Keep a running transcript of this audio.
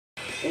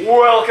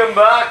Welcome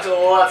back to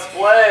Let's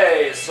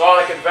Play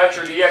Sonic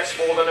Adventure DX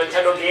for the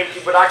Nintendo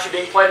GameCube, but actually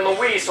being played on the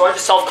Wii, so I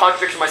just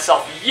self-contradicted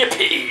myself.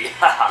 Yippee!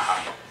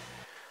 I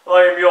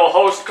am your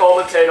host,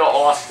 commentator,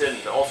 Austin,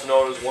 also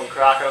known as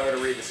OneAsianOneCracker. I'm going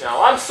to read this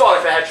now. I'm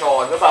Sonic the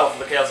Hedgehog, the battle for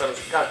the Chaos Emerald.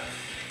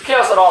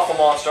 Chaos, that awful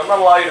monster. I'm not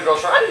allowed you to go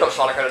straight. I didn't know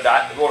Sonic had to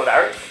go to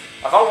there.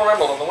 I found one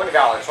emerald in the Winter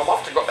Gallery, so I'm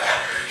off to go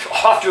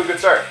off to a good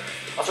start.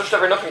 I searched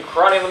every nook and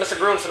cranny of the Mystic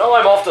Ruins, so now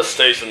I'm off to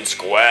Station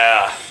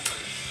Square.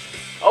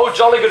 Oh,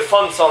 jolly good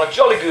fun, Sonic,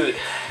 jolly good.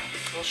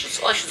 I should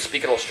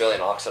speak an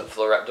Australian accent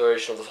for the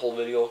duration of this whole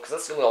video, because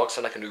that's the only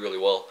accent I can do really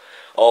well.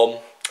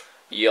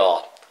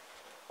 Yeah.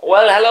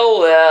 Well,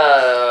 hello,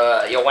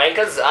 you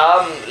wankers.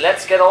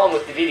 Let's get on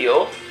with the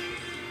video.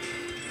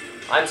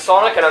 I'm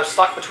Sonic, and I'm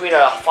stuck between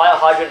a fire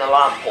hydrant and a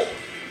lamp pole.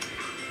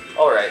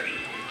 Alright.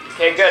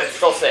 Okay, good, it's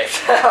still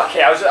safe.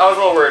 Okay, I was a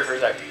little worried for a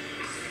second.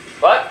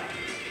 But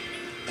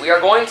we are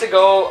going to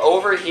go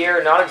over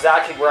here, not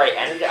exactly where I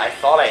ended it. I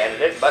thought I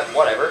ended it, but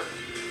whatever.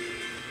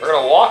 We're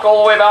going to walk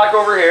all the way back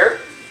over here.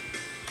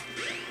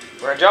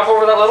 We're going to jump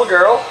over that little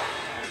girl.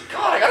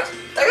 God, I gotta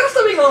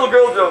stop making little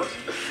girl jumps.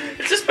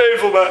 It's just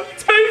painful, man.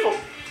 It's painful.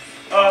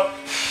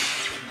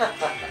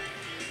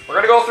 We're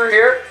going to go through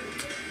here.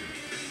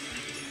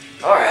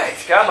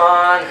 Alright, come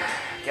on.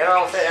 Get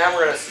on with it, and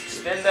we're going to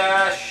spin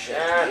dash,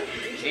 and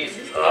jeez.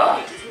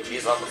 Ugh.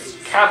 Jeez, this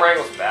camera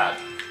angle's bad.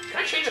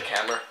 Can I change the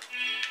camera?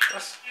 I'm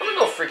going to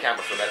go free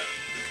camera for a minute.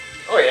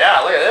 Oh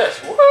yeah, look at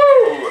this.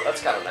 Woo!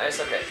 That's kind of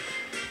nice, okay.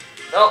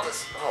 No,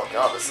 oh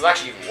god, this is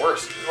actually even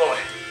worse. Boy,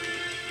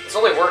 this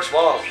only works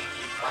well.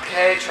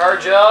 Okay,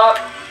 charge up.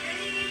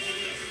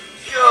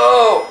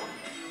 Go!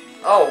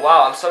 Oh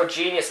wow, I'm so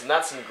genius, and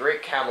that's some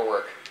great camera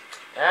work.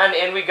 And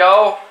in we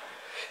go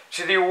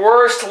to the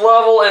worst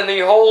level in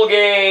the whole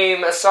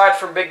game, aside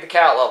from Big the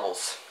Cat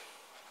levels.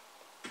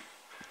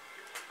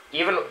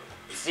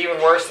 It's even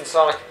worse than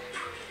Sonic.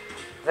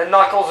 The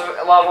Knuckles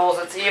levels,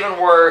 it's even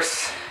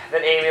worse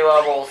than Amy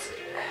levels.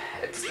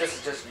 This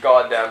is just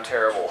goddamn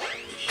terrible.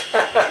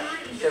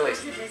 At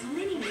least.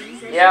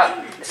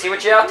 Yeah, see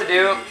what you have to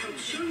do.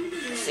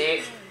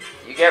 See,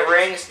 you get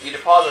rings, you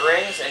deposit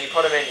rings, and you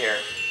put them in here.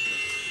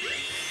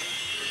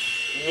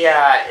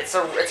 Yeah, it's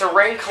a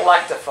ring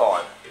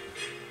collectathon.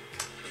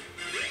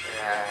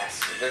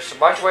 Yes, there's a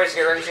bunch of ways to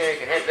get rings here. You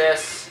can hit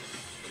this,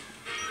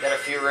 get a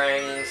few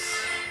rings.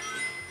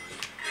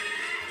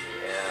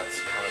 Yeah, it's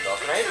kind of dull.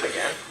 Can I hit it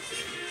again?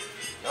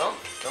 No?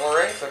 No more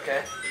rings?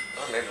 Okay.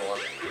 Oh, maybe one.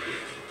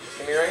 Just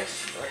give me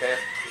rings? Okay.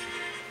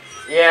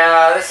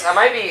 Yeah, I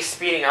might be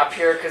speeding up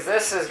here, because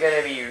this is going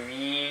to be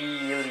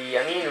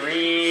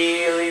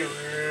really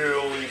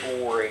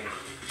boring.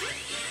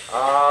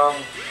 I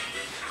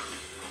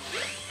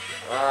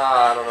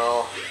don't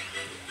know.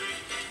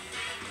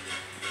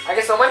 I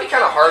guess it might be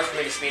kind of hard for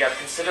me to speed up,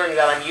 considering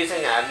that I'm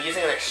using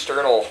an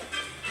external.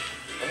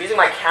 I'm using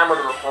my camera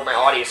to record my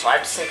audio, so I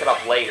have to sync it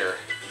up later.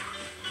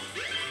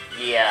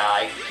 Yeah,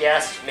 I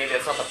guess maybe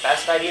that's not the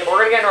best idea, but we're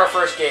gonna get into our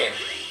first game.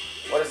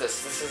 What is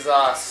this? This is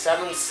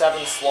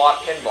 7-7 slot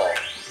pinball.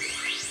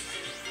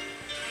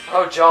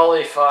 Oh,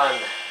 jolly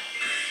fun.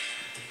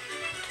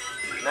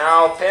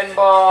 Now,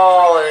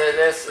 pinball,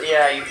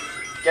 yeah, you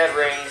get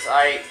rings.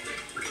 I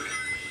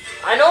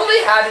know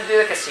they had to do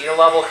the casino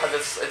level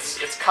because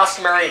it's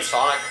customary in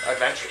Sonic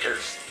Adventure, or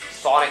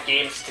Sonic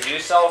games to do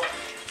so,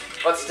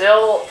 but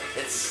still,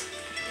 it's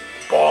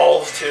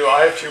balls too.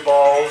 I have 2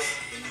 balls.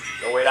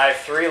 No, wait, I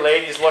have 3.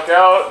 Ladies, look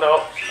out.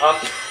 No.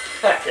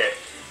 Okay.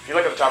 If you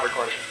look at the top right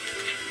corner.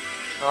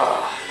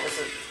 Oh,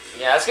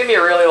 it's gonna be a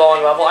really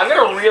long level. I'm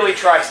gonna really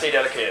try to stay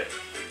dedicated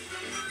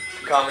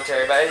to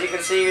commentary, but as you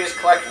can see, you just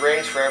collect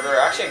rings forever.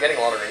 Actually, I'm getting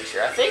a lot of rings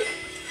here. I think,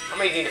 how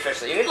many do you need to finish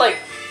that? You need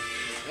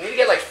to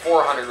get like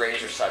 400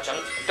 rings or such.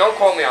 Don't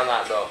quote me on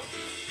that though.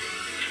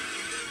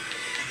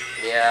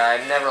 Yeah,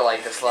 I've never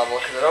liked this level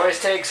because it always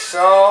takes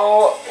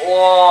so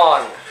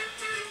long.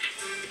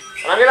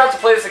 And I'm gonna have to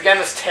play this again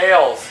as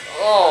Tails.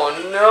 Oh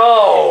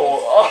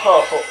no!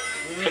 Oh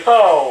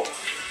no!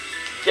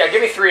 Yeah,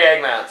 give me 3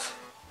 Eggmans.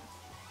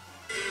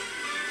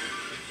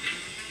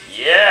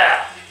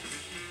 Yeah!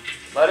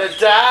 Let it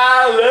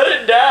die! Let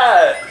it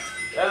die!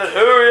 Let it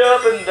hurry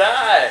up and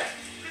die!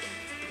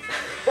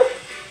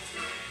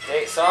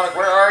 Hey, Sonic,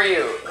 where are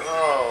you?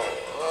 Oh,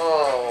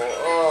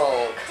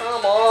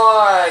 come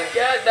on!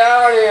 Get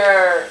down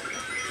here!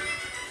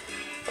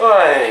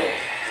 Oy.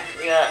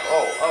 Yeah,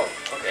 oh,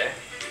 okay.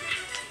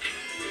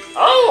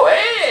 Oh,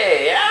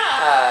 hey,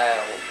 yeah!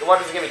 What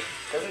does it give me?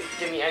 It doesn't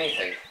give me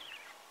anything.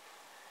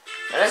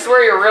 And this is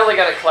where you're really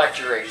going to collect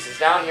your rings. It's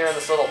down here in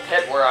this little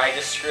pit where I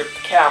just screwed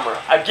the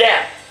camera.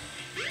 Again!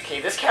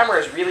 Okay, this camera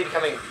is really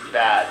becoming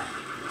bad.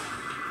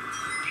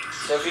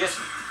 So if you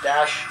just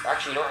dash...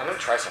 Actually, you know what? I'm going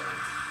to try something.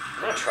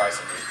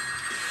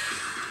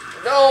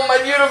 No, my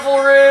beautiful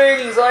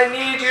rings! I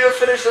need you to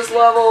finish this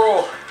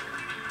level!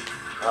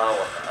 Oh,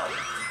 what the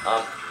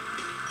hell.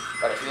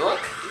 But if you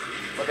look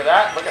at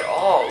that. Look at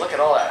all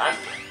that.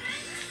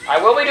 I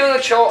will be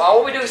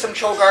doing some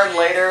Chogarden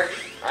later.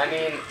 I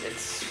mean,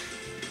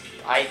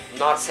 I'm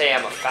not saying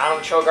I'm a fan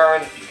of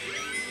Chogarden,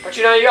 But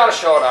you know, you gotta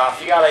show it off.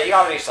 You gotta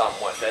do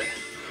something with it.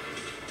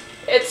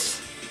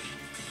 It's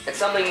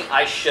something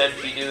I should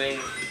be doing.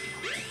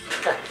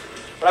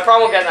 But I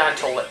probably won't get that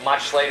until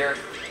much later.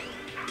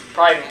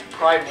 Probably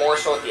more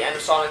so at the end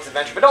of Sonic's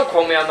Adventure. But don't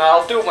quote me on that.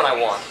 I'll do it when I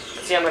want.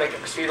 Let's see, I'm gonna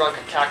speedrun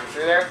attacking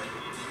through there.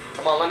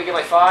 Come on, let me get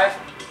my 5.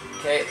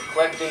 Okay,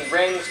 collecting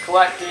rings,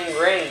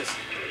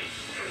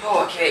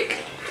 Oh, okay.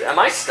 Am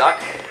I stuck?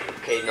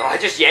 Okay, no, I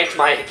just yanked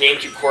my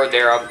GameCube cord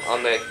there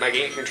on my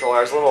GameCube controller.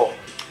 I was a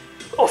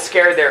little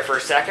scared there for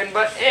a second,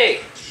 but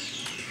hey,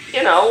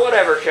 you know,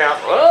 whatever count.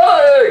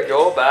 Oh,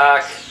 go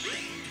back.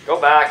 Go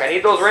back. I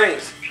need those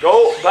rings.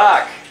 Go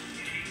back.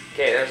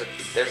 Okay,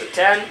 there's a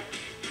 10.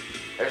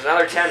 There's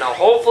another 10. Now,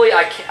 hopefully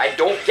I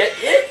don't get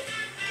hit.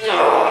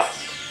 Ugh.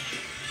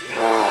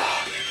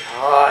 Oh,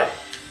 God.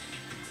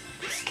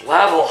 This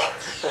level.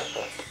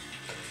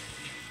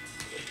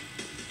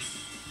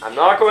 I'm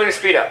not going to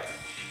speed up.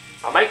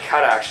 I might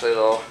cut, actually,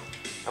 though.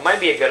 That might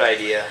be a good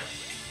idea.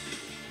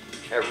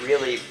 It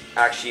really,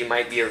 actually,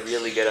 might be a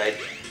really good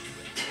idea.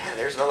 Yeah,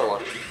 there's another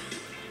one.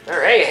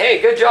 There,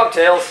 hey, good job,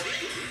 Tails.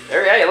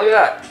 There, hey, look at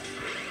that.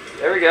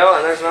 There we go,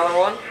 and there's another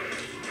one.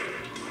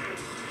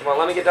 Come on,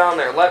 let me get down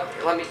there. Let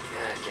me,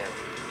 get,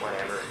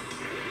 whatever.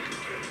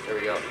 There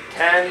we go.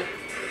 10,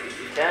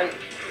 and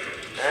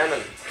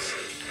I'm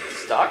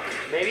stuck,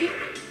 maybe?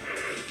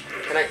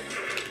 Can I?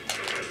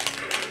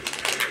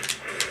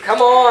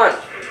 Come on!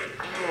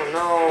 Oh,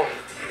 no.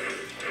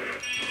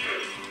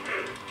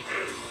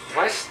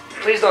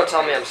 Please don't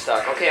tell me I'm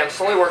stuck. Okay, I'm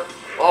slowly working.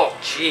 Oh,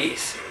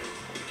 jeez.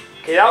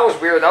 Okay, that was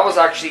weird. That was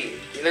actually,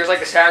 there's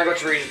like a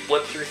sandwich where you just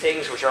blip through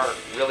things which aren't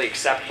really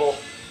acceptable.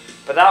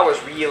 But that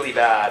was really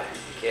bad.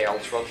 Okay, I'll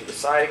just run through the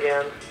side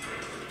again.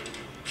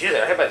 Jeez,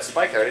 I hit that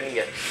spike there. I didn't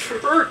even get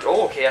hurt.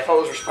 Oh, okay, I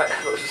thought those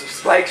were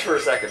spikes for a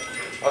second.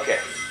 Okay.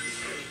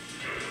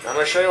 Now I'm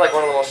going to show you like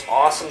one of the most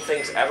awesome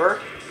things ever.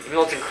 Even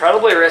though it's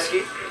incredibly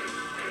risky.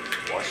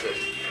 Watch this.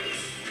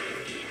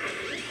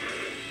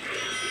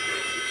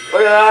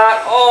 Look at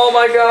that. Oh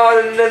my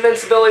god, an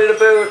invincibility to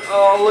boot.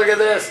 Oh, look at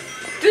this.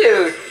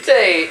 Dude,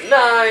 8,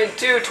 9,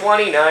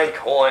 229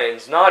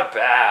 coins. Not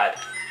bad.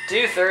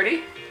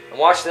 230. And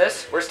watch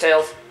this. Where's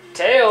Tails?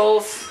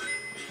 Tails.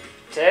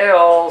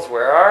 Tails,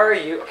 where are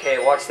you? Okay,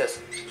 watch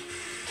this.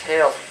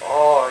 Tails.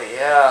 Oh,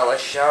 yeah.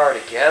 Let's shower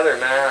together,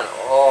 man.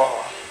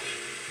 Oh.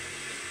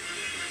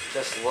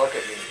 Just look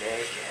at me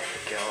naked.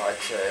 God,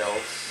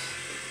 Tails.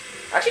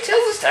 Actually,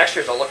 Tails'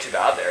 textures don't look too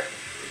bad there.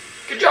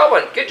 Good job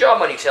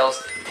on you,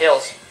 Tails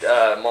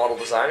model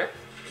designer.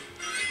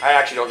 I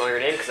actually don't know your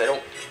name because I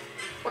don't.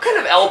 What kind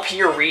of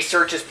LP or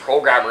researches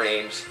programmer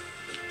names?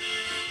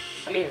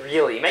 I mean,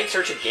 really, you might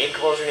search at game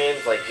composer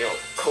names like, you know,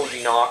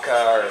 Koji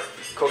Naka or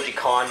Koji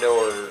Kondo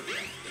or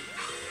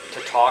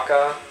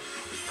Tataka.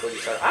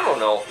 I don't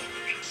know.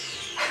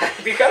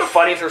 It'd be kind of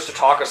funny if there was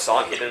Tataka's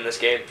song hidden in this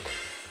game,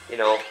 you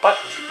know. But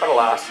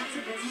alas.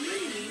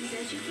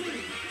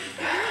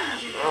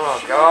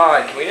 Oh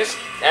god, can we just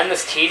end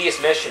this tedious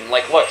mission?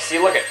 Like, look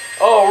at.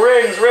 Oh,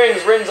 rings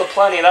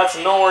aplenty. That's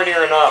nowhere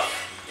near enough.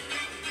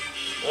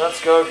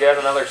 Let's go get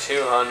another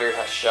 200,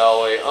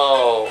 shall we?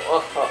 Oh.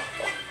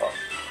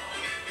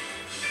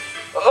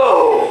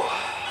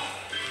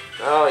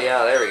 Oh,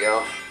 yeah, there we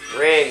go.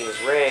 Rings.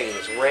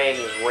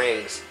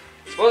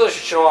 I suppose I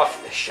should show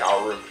off the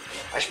shower room.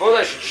 I suppose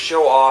I should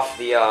show off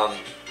the,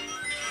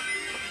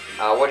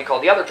 what do you call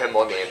it? The other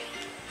pinball game.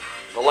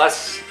 But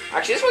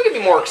actually, this one could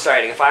be more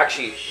exciting if I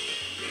actually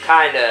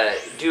kind of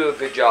do a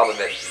good job of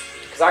it.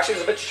 Because actually,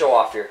 there's a bit to show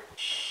off here.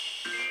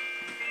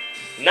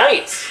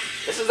 Knights!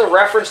 This is a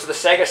reference to the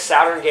Sega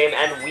Saturn game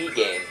and Wii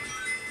game.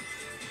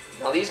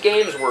 Now, these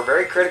games were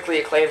very critically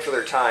acclaimed for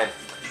their time.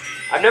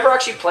 I've never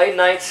actually played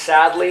Knights,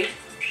 sadly.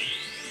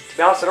 To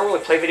be honest, I don't really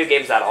play video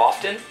games that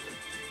often.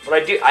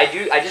 But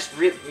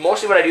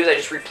mostly what I do is I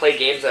just replay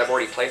games that I've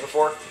already played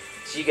before.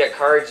 So you get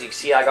cards, you can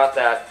see I got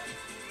that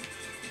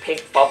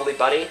pink bubbly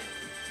bunny.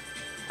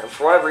 And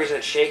for whatever reason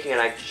it's shaking and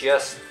I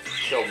just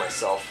killed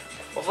myself.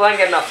 Hopefully I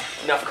can get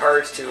enough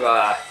cards to,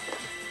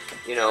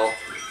 you know,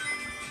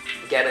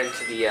 get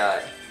into the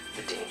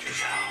danger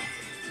zone.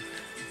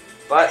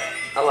 But,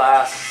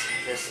 alas,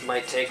 this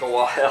might take a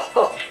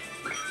while.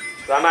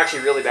 So I'm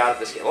actually really bad at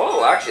this game.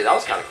 Oh, actually, that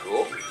was kind of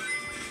cool.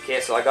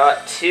 Okay, so I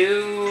got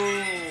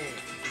 2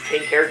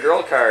 pink-haired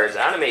girl cards,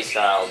 anime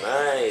style.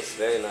 Nice,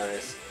 very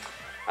nice.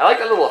 I like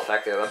that little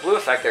effect there. The blue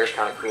effect there is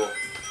kind of cool.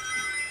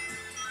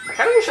 I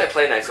kind of wish I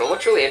played Knights, so it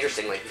looks really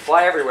interesting. Like, you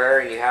fly everywhere,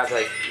 and you have,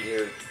 like,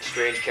 your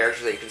strange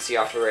characters that you can see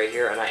off to the right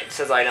here. And it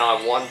says I now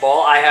have 1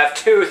 ball. I have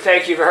 2,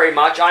 thank you very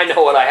much. I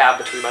know what I have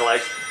between my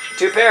legs.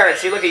 2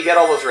 parents. See, look, you get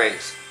all those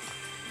rings.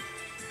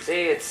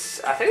 See, I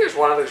think there's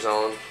one other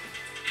zone.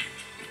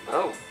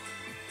 Oh.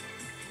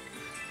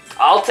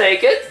 I'll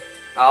take it.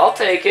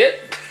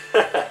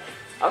 That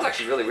was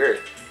actually really weird.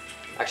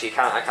 Actually,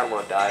 I kind of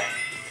want to die.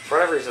 For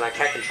whatever reason, I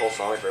can't control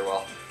Sonic very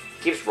well.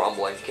 He keeps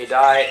rumbling. Okay,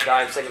 die,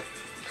 I'm second.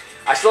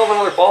 I still have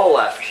another ball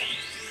left.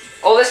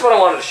 Oh, this is what I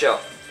wanted to show.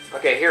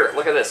 Okay, here,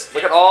 look at this.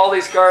 Look at all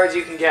these cards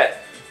you can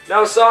get.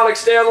 No, Sonic,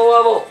 stay on the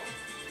level.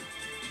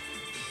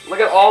 Look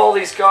at all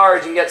these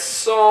cards. You can get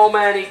so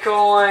many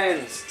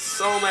coins.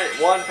 So many.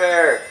 One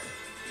pair.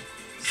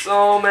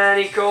 So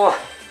many coins.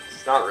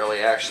 Not really,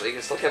 actually. You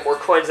can still get more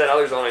coins than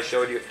other zone I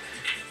showed you.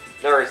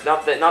 No, it's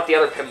not the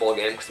other pinball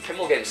game, because the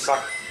pinball games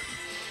suck.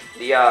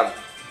 The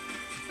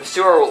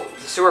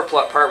sewer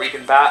part where you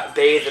can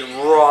bathe in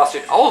raw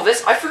suit. Oh,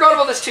 this, I forgot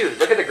about this too.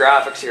 Look at the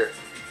graphics here.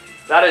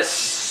 That is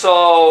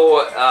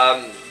so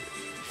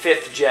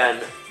 5th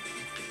gen.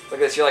 Look at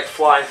this, you're like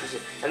flying through.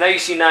 And now you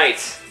see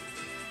knights.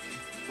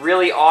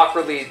 Really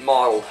awkwardly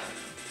modeled.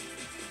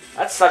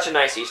 That's such a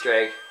nice Easter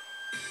egg.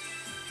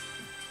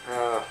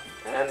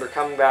 And we're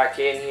coming back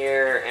in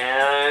here,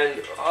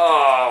 and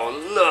oh,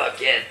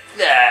 look at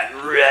that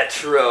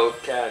retro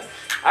can.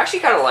 I actually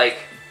kind of like.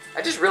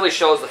 It just really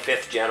shows the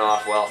 5th gen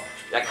off well.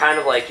 That kind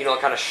of like, you know,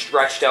 kind of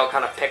stretched out,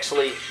 kind of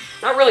pixely.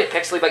 Not really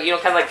pixely, but you know,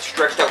 kind of like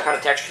stretched out kind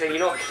of texture thing. You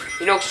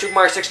know, Super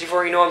Mario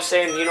 64. You know what I'm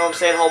saying? You know what I'm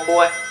saying,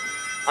 homeboy?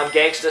 I'm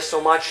gangsta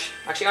so much.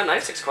 Actually, I got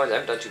 96 coins. I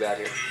haven't done too bad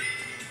here.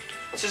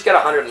 Let's just get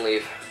 100 and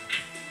leave.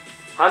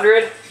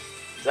 100?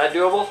 Is that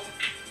doable?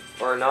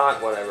 Or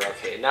not? Whatever.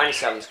 Okay,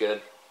 97's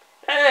good.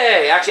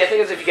 Hey, actually, I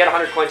think if you get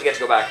 100 coins, you get to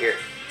go back here.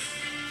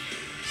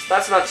 So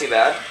that's not too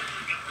bad.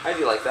 I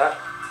do like that.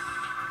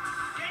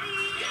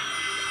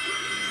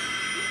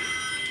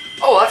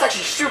 Oh, that's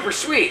actually super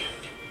sweet.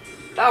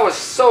 That was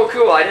so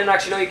cool. I didn't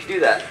actually know you could do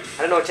that. I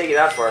didn't know it'd take you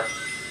that far.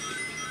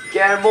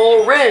 Getting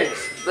more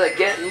rings.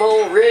 Getting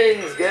more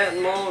rings.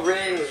 Getting more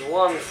rings.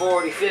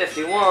 140,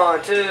 50,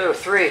 1, 2,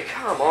 3.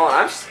 Come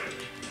on.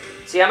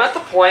 See, I'm at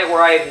the point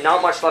where I have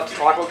not much left to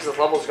talk about because the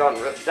level's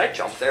gotten ripped. Did I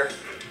jump there?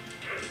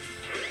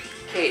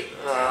 Okay,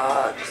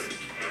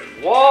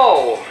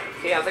 whoa!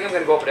 Okay, I think I'm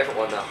gonna go up a different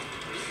one now.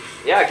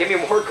 Yeah, give me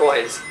more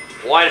coins.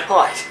 Why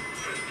not?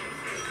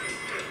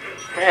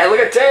 Hey, look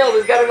at Tails!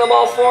 He's getting them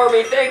all for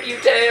me. Thank you,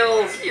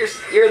 Tails.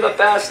 You're the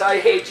best. I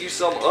hate you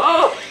so much.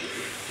 Oh!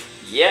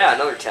 Yeah,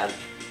 another 10.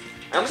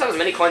 I almost have as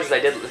many coins as I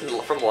did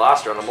from the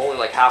last round. I'm only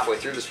like halfway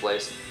through this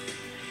place.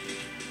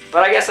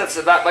 But I guess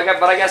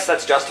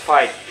that's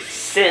justified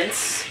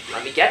since.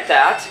 Let me get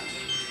that.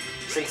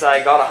 Since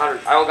I got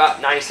 100, I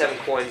got 97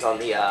 coins on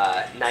the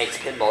Knights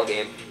pinball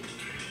game.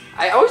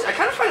 I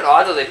kind of find it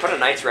odd that they put a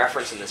Knights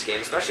reference in this game,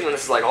 especially when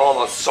this is like all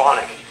about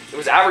Sonic. It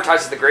was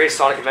advertised as the greatest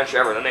Sonic adventure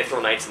ever, and then they throw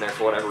Knights in there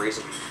for whatever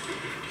reason.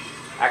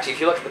 Actually,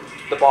 if you look at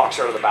the box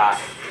art of the back,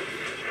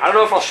 I don't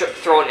know if I'll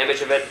throw an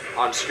image of it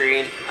on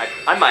screen.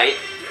 I might,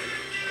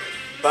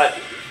 but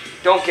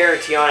don't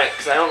guarantee on it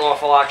because I don't know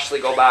if I'll actually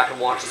go back and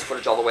watch this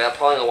footage all the way. I'll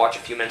probably only watch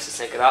a few minutes to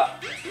sync it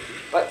up,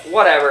 but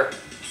whatever.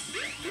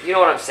 You know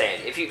what I'm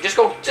saying. If you just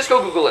go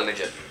Google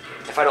image it.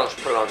 If I don't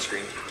put it on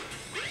screen.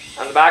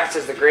 On the back it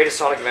says the greatest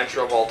Sonic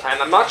adventure of all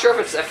time. I'm not sure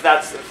if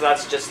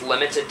that's just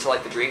limited to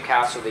like the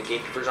Dreamcast or the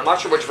GameCube version. I'm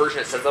not sure which version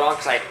it says that on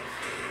because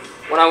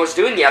when I was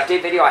doing the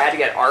update video, I had to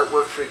get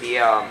artwork for the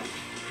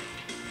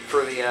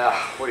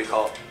what do you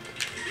call it?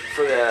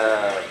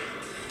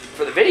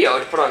 For the video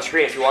to put on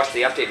screen if you watch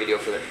the update video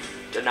for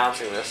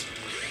announcing this.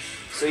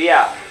 So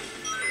yeah.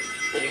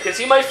 And you can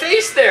see my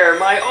face there,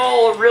 my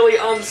all really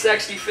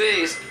unsexy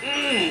face.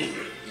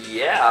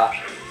 Yeah.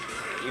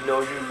 You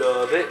know you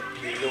love it.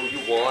 You know you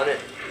want it.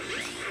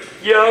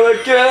 You're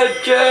a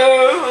good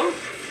girl.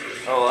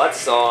 Oh, that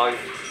song.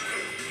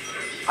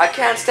 I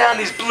can't stand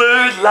these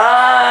blurred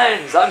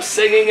lines. I'm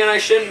singing and I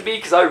shouldn't be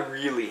because I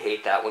really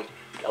hate that when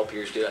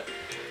LPers do that.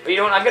 But you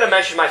know what? I'm going to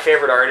mention my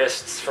favorite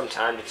artists from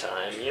time to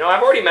time. You know,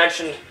 I've already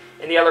mentioned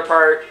in the other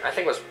part, I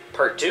think it was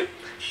part 2,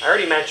 I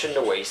already mentioned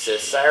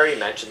Oasis. I already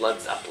mentioned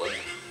Led Zeppelin.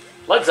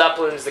 Led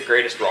Zeppelin is the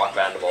greatest rock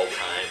band of all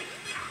time.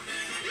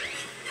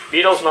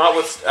 Beatles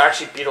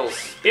actually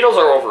Beatles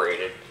are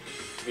overrated,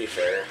 to be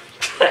fair.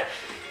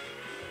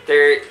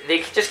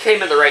 They just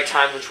came in the right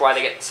time, which is why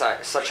they get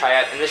such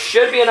high up. And this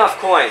should be enough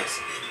coins.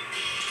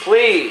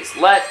 Please,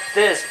 let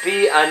this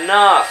be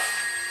enough.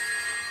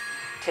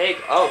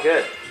 Oh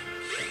good.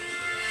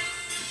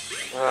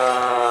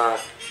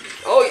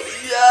 Oh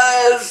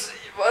yes!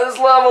 This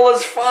level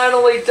is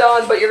finally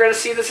done, but you're gonna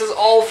see this is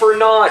all for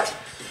naught.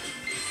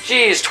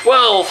 Jeez,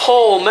 12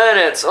 whole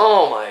minutes.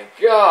 Oh my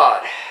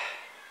god.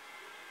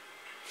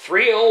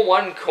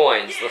 301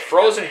 coins, the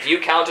frozen view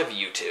count of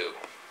YouTube.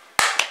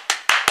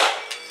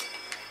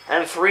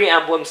 And 3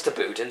 emblems to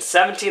boot, and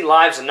 17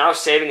 lives, and now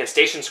saving in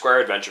Station Square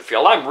Adventure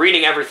Field. I'm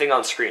reading everything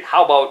on screen.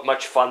 How about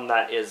much fun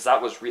that is?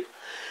 That was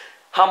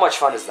how much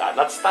fun is that?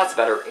 That's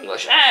better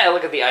English.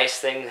 Look at the ice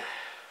thing.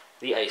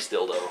 The ice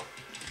dildo.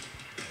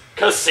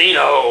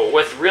 Casino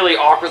with really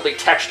awkwardly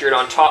textured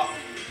on top.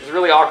 With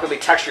really awkwardly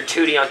textured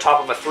 2D on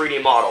top of a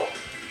 3D model.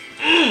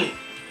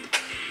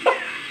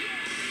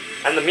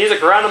 And the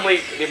music random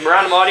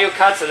audio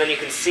cuts, and then you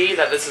can see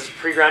that this is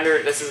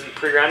pre-rendered. This isn't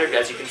pre-rendered,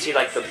 as you can see,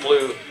 like the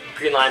blue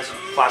green lines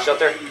flash out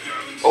there.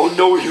 Oh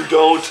no, you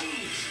don't.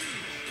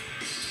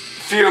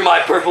 Fear my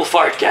purple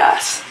fart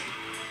gas.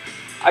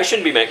 I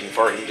shouldn't be making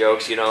farting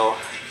jokes, you know.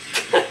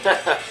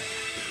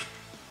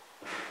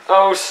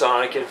 Oh,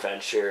 Sonic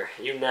Adventure,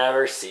 you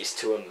never cease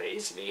to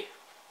amaze me.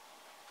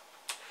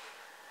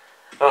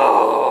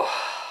 Oh.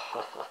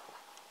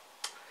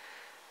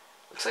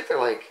 Looks like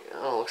they're like,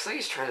 oh, looks like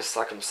he's trying to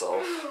suck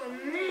himself. Oh,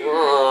 man.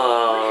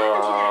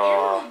 Oh. What happened to that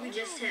emerald we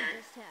just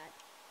had?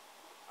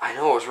 I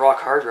know, it was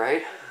rock hard,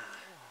 right?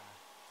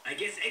 I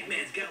guess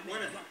Eggman's got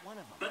one of them,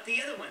 but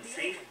the other one's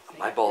safe.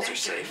 My balls are That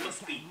guy safe.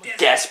 must be desperate.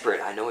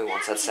 Desperate. I know he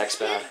wants that sex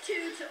bad. His 2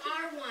 to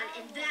R1,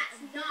 and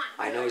that's not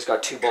I know he's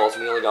got 2 balls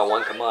and we only got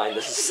 1 combined.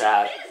 This is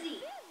sad.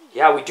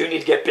 Yeah, we do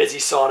need to get busy,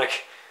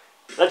 Sonic.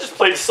 That just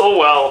played so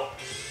well.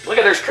 Look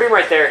at, there's cream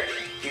right there.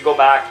 If you go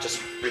back, just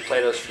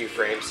replay those few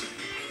frames.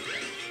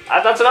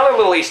 That's another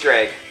little Easter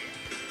egg.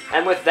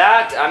 And with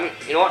that,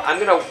 you know what? I'm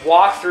gonna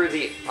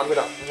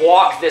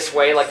walk this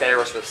way like that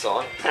Aerosmith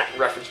song.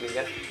 Reference me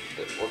again.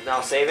 With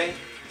now saving.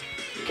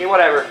 Okay,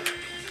 whatever.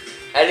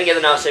 I didn't get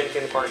the now saving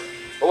thing part.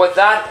 But with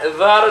that,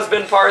 that has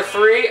been part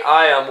 3.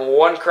 I am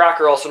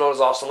OneCracker, also known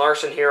as Austin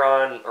Larson, here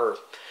on, or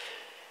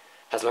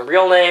has my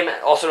real name,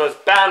 also known as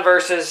Band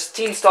vs.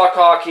 Teen Stock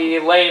Hockey,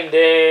 Lame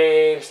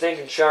Dame,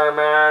 Stinking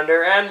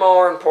Charmander, and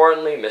more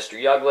importantly, Mr.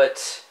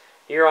 Yuglet,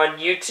 here on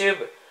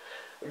YouTube.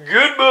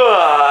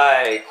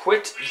 Goodbye!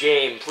 Quit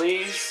game,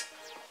 please.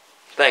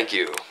 Thank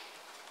you.